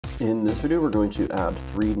In this video, we're going to add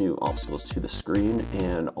 3 new obstacles to the screen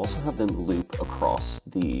and also have them loop across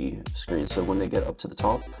the screen. So when they get up to the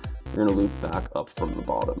top, we're going to loop back up from the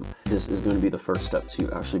bottom. This is going to be the first step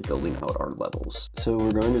to actually building out our levels. So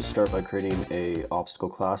we're going to start by creating a obstacle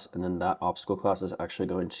class, and then that obstacle class is actually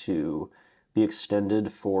going to be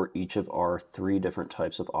extended for each of our 3 different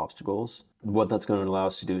types of obstacles. What that's going to allow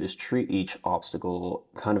us to do is treat each obstacle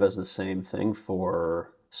kind of as the same thing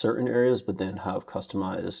for certain areas, but then have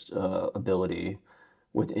customized ability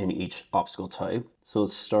within each obstacle type. So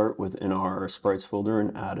let's start within our sprites folder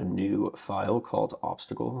and add a new file called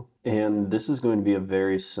obstacle. And this is going to be a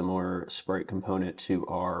very similar sprite component to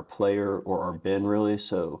our player or our bin really.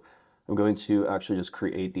 So I'm going to actually just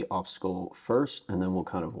create the obstacle first, and then we'll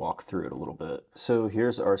kind of walk through it a little bit. So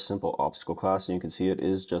here's our simple obstacle class, and you can see it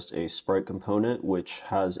is just a sprite component which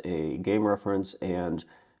has a game reference, and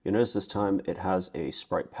you'll notice this time it has a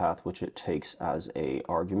sprite path which it takes as a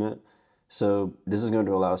argument. So this is going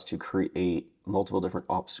to allow us to create multiple different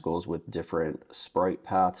obstacles with different sprite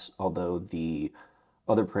paths, although the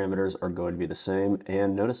other parameters are going to be the same.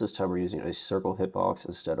 And notice this time we're using a circle hitbox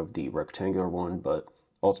instead of the rectangular one, but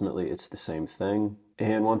ultimately it's the same thing.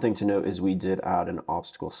 And one thing to note is we did add an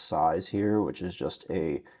obstacle size here, which is just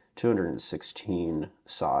a 216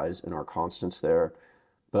 size in our constants there.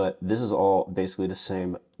 But this is all basically the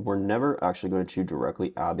same. We're never actually going to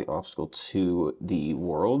directly add the obstacle to the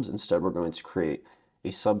world. Instead, we're going to create a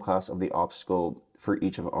subclass of the obstacle for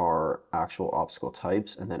each of our actual obstacle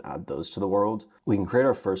types and then add those to the world. We can create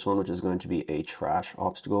our first one, which is going to be a trash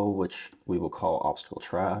obstacle, which we will call obstacle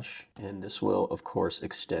trash. And this will, of course,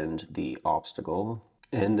 extend the obstacle.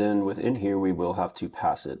 And then within here, we will have to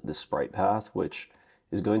pass it the sprite path, which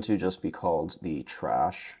is going to just be called the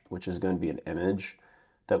trash, which is going to be an image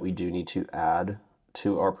that we do need to add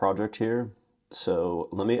to our project here. So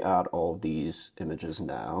let me add all of these images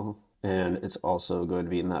now. And it's also going to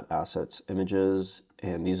be in that assets images.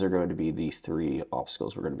 And these are going to be the 3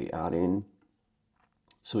 obstacles we're going to be adding.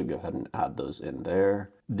 So we can go ahead and add those in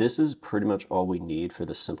there. This is pretty much all we need for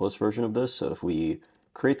the simplest version of this. So if we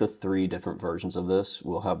create the 3 different versions of this,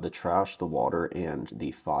 we'll have the trash, the water, and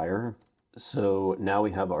the fire. So now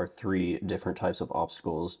we have our 3 different types of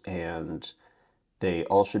obstacles, and they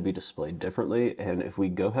all should be displayed differently. And if we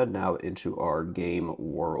go ahead now into our game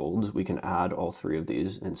world, we can add all 3 of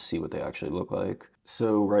these and see what they actually look like.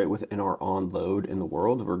 So right within our onload in the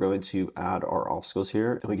world, we're going to add our obstacles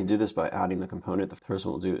here. And we can do this by adding the component. The first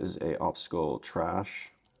one we'll do is a obstacle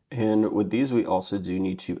trash. And with these, we also do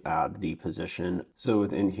need to add the position. So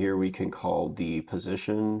within here, we can call the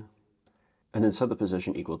position and then set the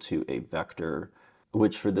position equal to a vector,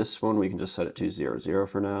 which for this one, we can just set it to 0, 0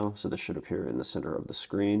 for now. So this should appear in the center of the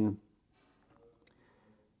screen.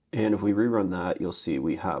 And if we rerun that, you'll see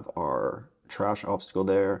we have our trash obstacle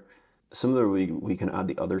there. Similarly, we can add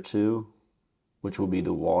the other 2, which will be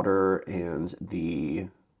the water and the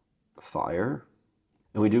fire.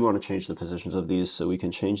 And we do want to change the positions of these, so we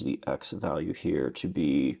can change the X value here to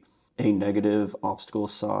be a negative obstacle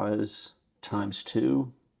size times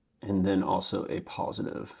 2, and then also a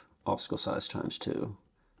positive obstacle size times 2.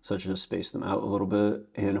 So to just space them out a little bit.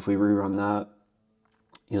 And if we rerun that,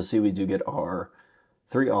 you'll see we do get our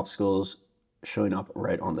 3 obstacles showing up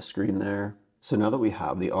right on the screen there. So now that we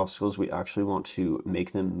have the obstacles, we actually want to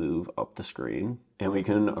make them move up the screen. And we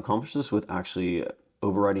can accomplish this with actually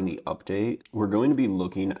overriding the update. We're going to be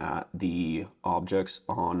looking at the objects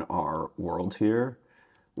on our world here,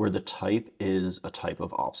 where the type is a type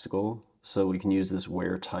of obstacle. So we can use this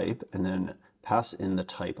where type and then pass in the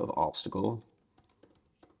type of obstacle.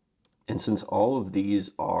 And since all of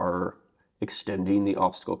these are extending the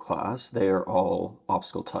obstacle class, they are all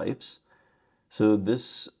obstacle types. So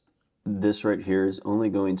this right here is only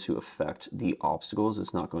going to affect the obstacles.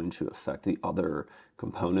 It's not going to affect the other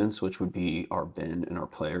components, which would be our bin and our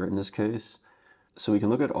player in this case. So we can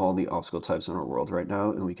look at all the obstacle types in our world right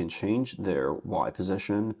now, and we can change their Y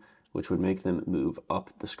position, which would make them move up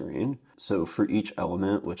the screen. So for each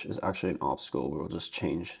element, which is actually an obstacle, we'll just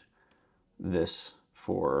change this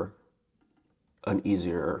for an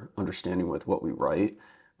easier understanding with what we write.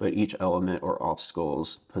 But each element or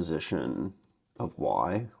obstacle's position of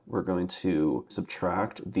Y, we're going to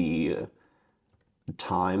subtract the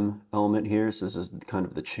time element here. So this is kind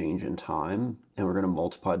of the change in time. And we're going to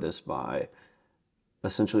multiply this by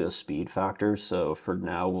essentially a speed factor. So for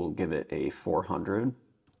now, we'll give it a 400.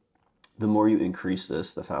 The more you increase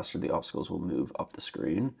this, the faster the obstacles will move up the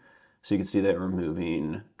screen. So you can see that we're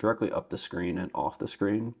moving directly up the screen and off the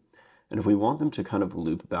screen. And if we want them to kind of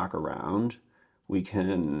loop back around, we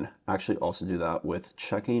can actually also do that with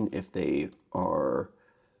checking if they are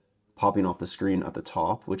popping off the screen at the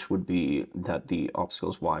top, which would be that the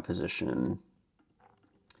obstacle's Y position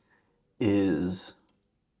is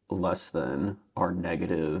less than our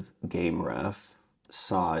negative game ref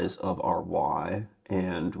size of our Y,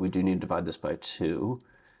 and we do need to divide this by 2.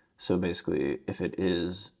 So basically, if it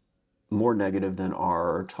is more negative than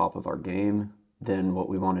our top of our game, then what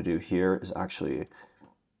we want to do here is actually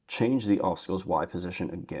change the obstacle's Y position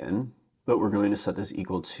again, but we're going to set this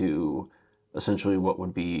equal to essentially what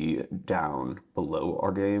would be down below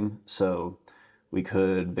our game. So we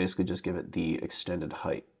could basically just give it the extended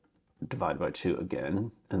height divided by 2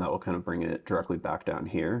 again, and that will kind of bring it directly back down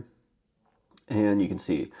here. And you can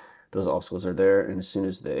see those obstacles are there, and as soon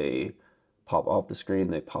as they pop off the screen,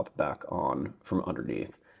 they pop back on from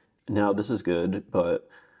underneath. Now this is good, but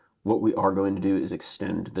what we are going to do is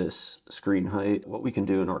extend this screen height. What we can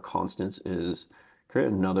do in our constants is create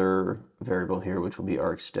another variable here, which will be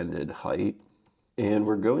our extended height. And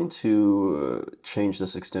we're going to change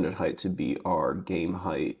this extended height to be our game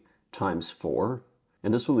height times 4.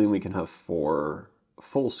 And this will mean we can have 4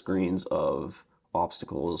 full screens of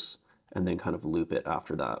obstacles and then kind of loop it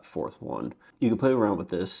after that 4th one. You can play around with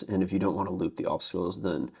this, and if you don't want to loop the obstacles,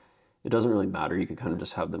 then it doesn't really matter. You can kind of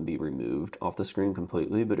just have them be removed off the screen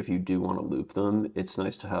completely, but if you do want to loop them, it's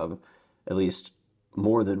nice to have at least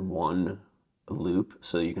more than one loop,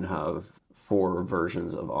 so you can have 4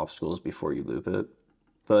 versions of obstacles before you loop it.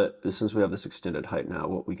 But since we have this extended height now,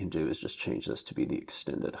 what we can do is just change this to be the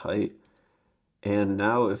extended height. And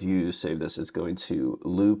now if you save this, it's going to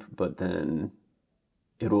loop, but then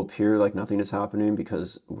it'll appear like nothing is happening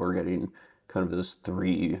because we're getting kind of those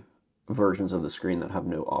 3 versions of the screen that have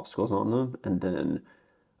no obstacles on them, and then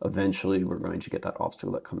eventually we're going to get that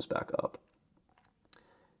obstacle that comes back up.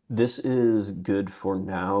 This is good for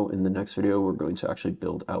now. In the next video, we're going to actually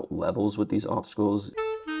build out levels with these obstacles.